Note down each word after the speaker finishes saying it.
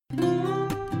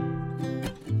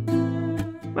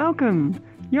Welcome.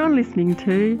 You're listening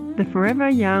to the Forever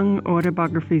Young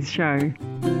Autobiographies Show.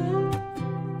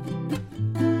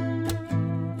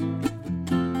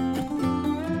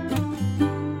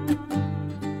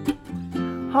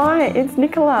 Hi, it's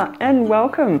Nicola and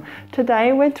welcome.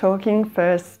 Today we're talking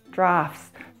first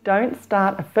drafts. Don't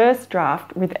start a first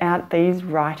draft without these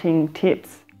writing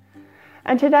tips.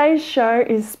 And today's show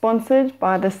is sponsored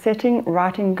by the Setting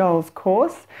Writing Goals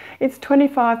course. It's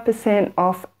 25%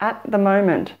 off at the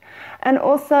moment. And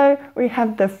also we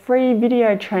have the free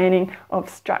video training of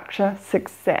Structure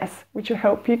Success, which will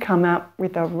help you come up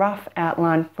with a rough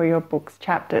outline for your book's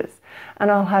chapters.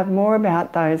 And I'll have more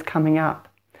about those coming up.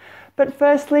 But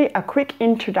firstly, a quick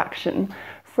introduction.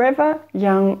 Forever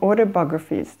Young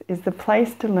Autobiographies is the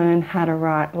place to learn how to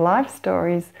write life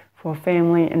stories for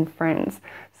family and friends,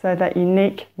 so that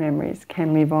unique memories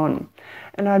can live on.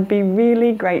 And I'd be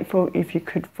really grateful if you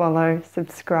could follow,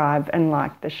 subscribe and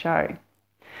like the show.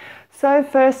 So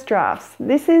first drafts.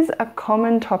 This is a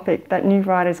common topic that new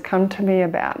writers come to me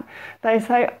about. They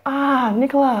say,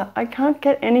 Nicola, I can't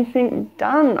get anything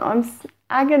done. I'm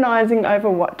agonising over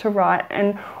what to write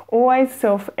and always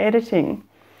self-editing.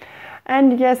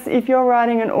 And yes, if you're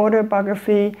writing an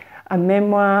autobiography, a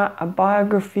memoir, a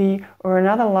biography, or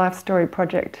another life story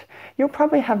project, you'll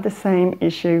probably have the same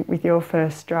issue with your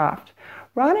first draft.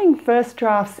 Writing first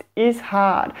drafts is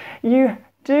hard. You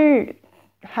do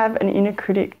have an inner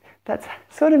critic that's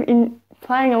sort of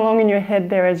playing along in your head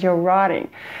there as you're writing,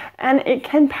 and it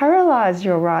can paralyse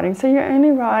your writing, so you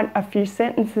only write a few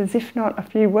sentences, if not a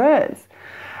few words.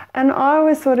 And I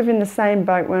was sort of in the same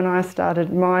boat when I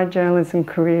started my journalism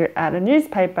career at a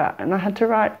newspaper, and I had to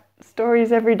write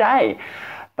stories every day.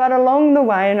 But along the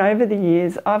way and over the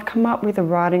years, I've come up with a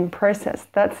writing process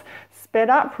that's sped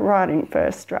up writing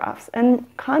first drafts and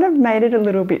kind of made it a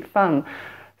little bit fun.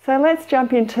 So let's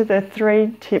jump into the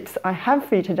 3 tips I have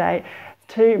for you today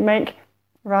to make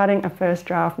writing a first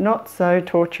draft not so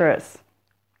torturous.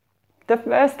 The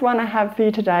first one I have for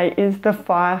you today is the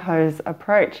fire hose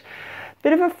approach.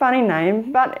 Bit of a funny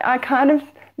name, but I kind of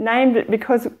named it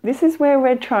because this is where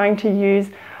we're trying to use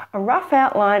a rough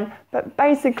outline, but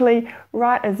basically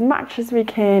write as much as we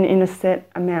can in a set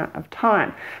amount of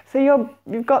time. So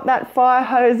you've got that fire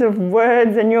hose of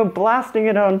words and you're blasting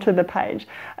it onto the page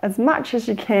as much as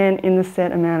you can in the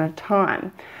set amount of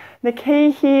time. The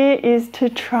key here is to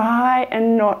try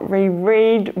and not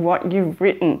reread what you've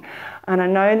written. And I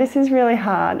know this is really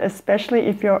hard, especially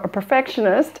if you're a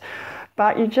perfectionist,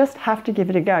 but you just have to give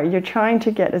it a go. You're trying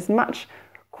to get as much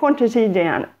quantity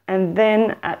down, and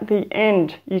then at the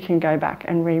end you can go back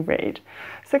and reread.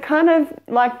 So kind of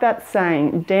like that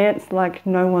saying, dance like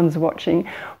no one's watching.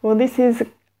 Well, this is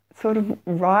sort of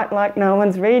write like no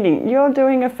one's reading. You're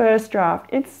doing a first draft.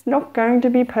 It's not going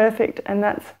to be perfect, and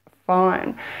that's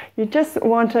fine. You just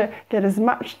want to get as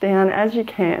much down as you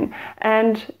can,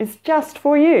 and it's just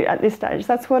for you at this stage.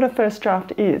 That's what a first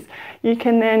draft is. You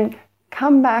can then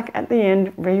come back at the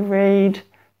end, reread,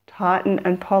 tighten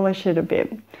and polish it a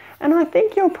bit. And I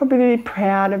think you'll probably be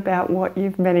proud about what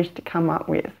you've managed to come up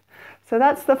with. So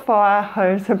that's the fire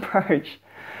hose approach.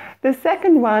 The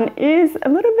second one is a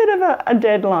little bit of a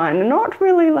deadline, not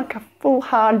really like a full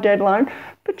hard deadline,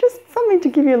 but just something to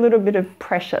give you a little bit of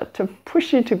pressure, to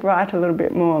push you to write a little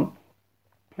bit more.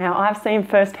 Now, I've seen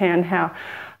firsthand how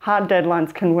hard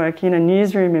deadlines can work in a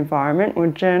newsroom environment where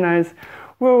journos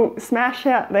will smash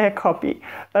out their copy,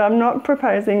 but I'm not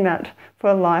proposing that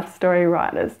for life story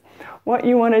writers. What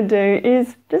you want to do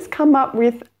is just come up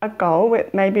with a goal.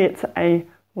 Maybe it's a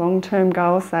long-term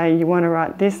goal, say you want to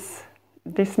write this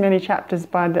many chapters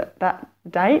by that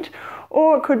date,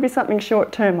 or it could be something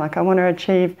short-term, like I want to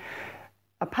achieve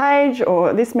a page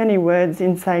or this many words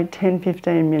in, say,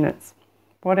 10-15 minutes,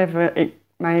 whatever it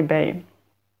may be.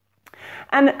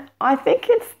 And I think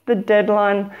it's the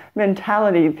deadline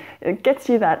mentality. It gets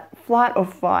you that flight or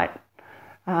fight,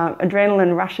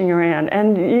 adrenaline rushing around,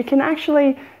 and you can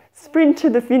actually sprint to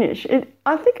the finish.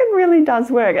 I think it really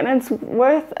does work, and it's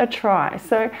worth a try.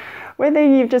 So whether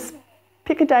you just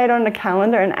pick a date on the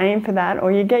calendar and aim for that,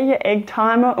 or you get your egg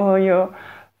timer or your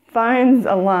phone's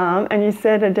alarm and you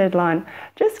set a deadline,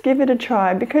 just give it a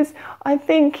try, because I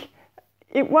think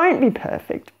it won't be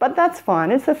perfect, but that's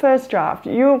fine. It's the first draft.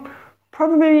 You'll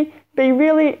probably be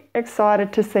really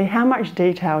excited to see how much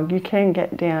detail you can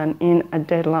get down in a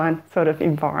deadline sort of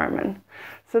environment.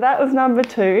 So that was number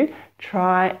 2,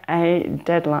 try a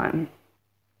deadline.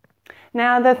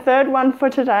 Now the third one for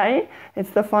today,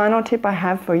 it's the final tip I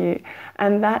have for you,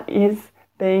 and that is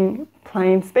being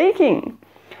plain speaking.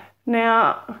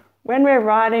 Now, when we're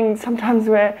writing, sometimes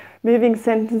we're moving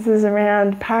sentences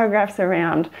around, paragraphs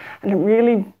around, and it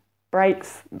really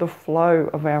breaks the flow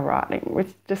of our writing. We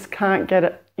just can't get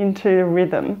it into the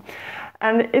rhythm.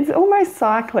 And it's almost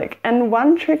cyclic. And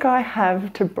one trick I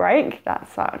have to break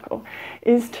that cycle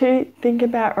is to think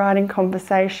about writing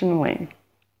conversationally.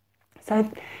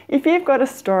 So if you've got a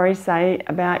story, say,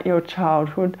 about your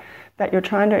childhood that you're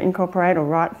trying to incorporate or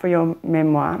write for your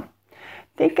memoir,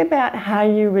 think about how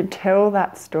you would tell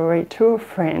that story to a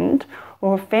friend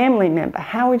or a family member.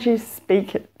 How would you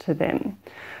speak it to them?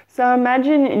 So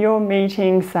imagine you're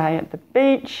meeting, say, at the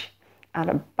beach, at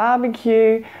a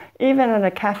barbecue, even at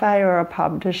a cafe or a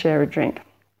pub to share a drink.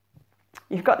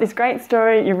 You've got this great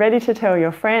story, you're ready to tell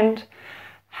your friend.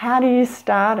 How do you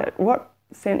start it? What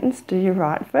sentence do you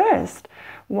write first?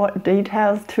 What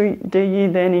details do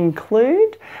you then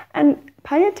include? And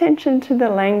pay attention to the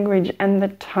language and the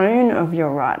tone of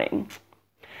your writing.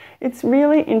 It's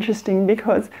really interesting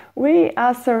because we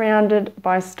are surrounded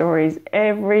by stories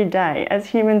every day. As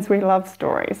humans, we love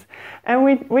stories. And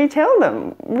we tell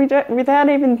them without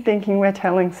even thinking we're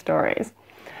telling stories.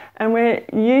 And we're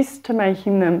used to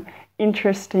making them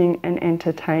interesting and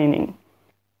entertaining.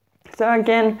 So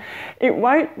again, it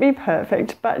won't be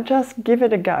perfect, but just give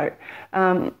it a go.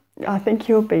 I think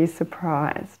you'll be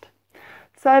surprised.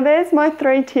 So there's my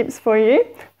 3 tips for you.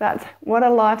 That's what a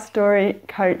life story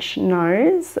coach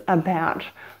knows about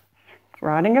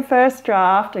writing a first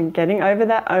draft and getting over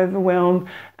that overwhelm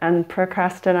and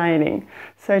procrastinating.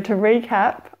 So to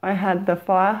recap, I had the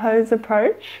fire hose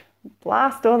approach,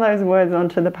 blast all those words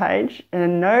onto the page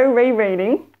and no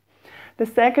rereading. The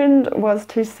second was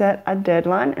to set a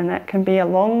deadline, and that can be a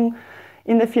long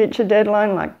in the future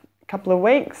deadline, like a couple of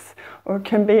weeks, or it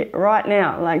can be right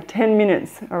now, like 10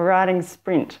 minutes, a writing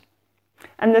sprint.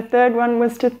 And the third one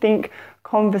was to think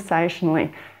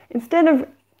conversationally. Instead of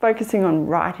focusing on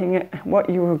writing it, what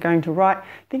you were going to write,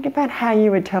 think about how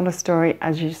you would tell a story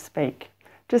as you speak,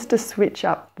 just to switch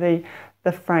up the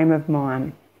frame of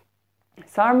mind.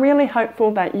 So I'm really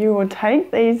hopeful that you will take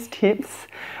these tips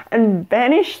and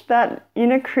banish that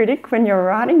inner critic when you're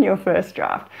writing your first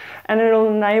draft, and it'll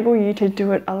enable you to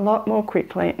do it a lot more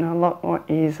quickly and a lot more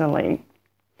easily.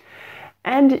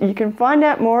 And you can find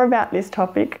out more about this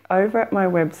topic over at my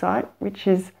website, which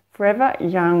is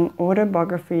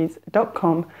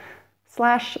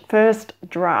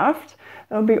foreveryoungautobiographies.com/firstdraft.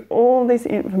 There'll be all this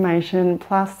information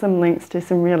plus some links to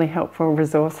some really helpful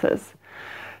resources.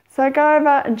 So go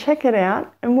over and check it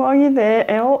out, and while you're there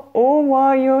or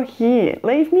while you're here,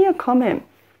 leave me a comment.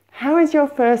 How is your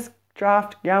first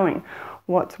draft going?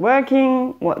 What's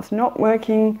working? What's not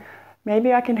working?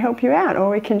 Maybe I can help you out,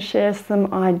 or we can share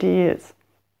some ideas.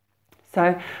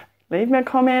 So leave me a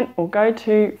comment or go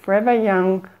to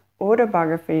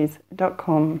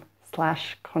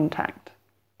foreveryoungautobiographies.com/contact.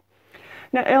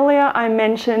 Now earlier I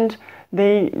mentioned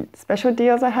the special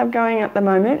deals I have going at the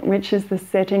moment, which is the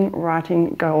Setting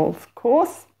Writing Goals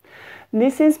course.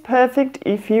 This is perfect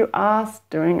if you are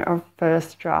doing a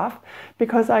first draft,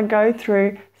 because I go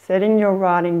through setting your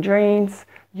writing dreams,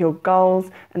 your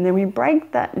goals, and then we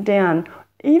break that down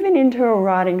even into a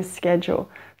writing schedule.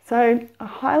 So I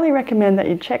highly recommend that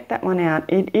you check that one out.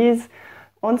 It is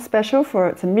on special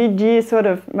it's a mid-year sort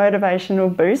of motivational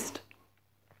boost.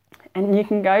 And you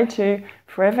can go to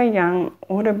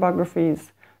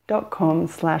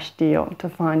foreveryoungautobiographies.com/deal to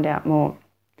find out more.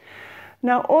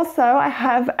 Now also I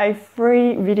have a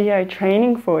free video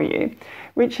training for you,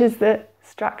 which is the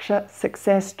Structure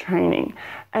Success Training.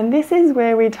 And this is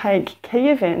where we take key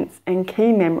events and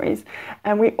key memories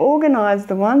and we organise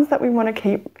the ones that we want to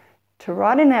keep to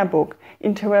write in our book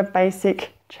into a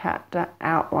basic chapter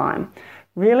outline.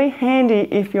 Really handy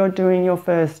if you're doing your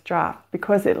first draft,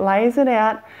 because it lays it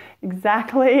out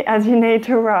exactly as you need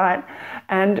to write,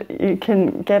 and you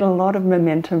can get a lot of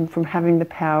momentum from having the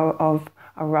power of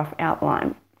a rough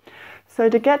outline. So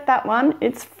to get that one,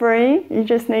 it's free. You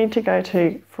just need to go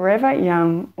to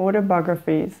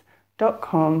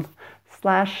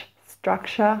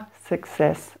foreveryoungautobiographies.com/structure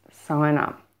success sign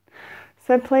up.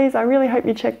 So please, I really hope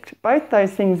you checked both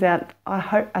those things out.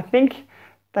 I think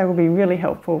they will be really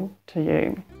helpful to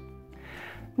you.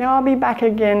 Now I'll be back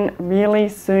again really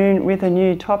soon with a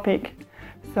new topic.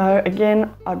 So again,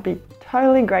 I'd be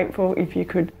totally grateful if you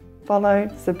could follow,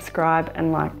 subscribe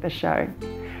and like the show.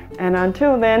 And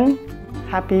until then,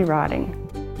 happy writing.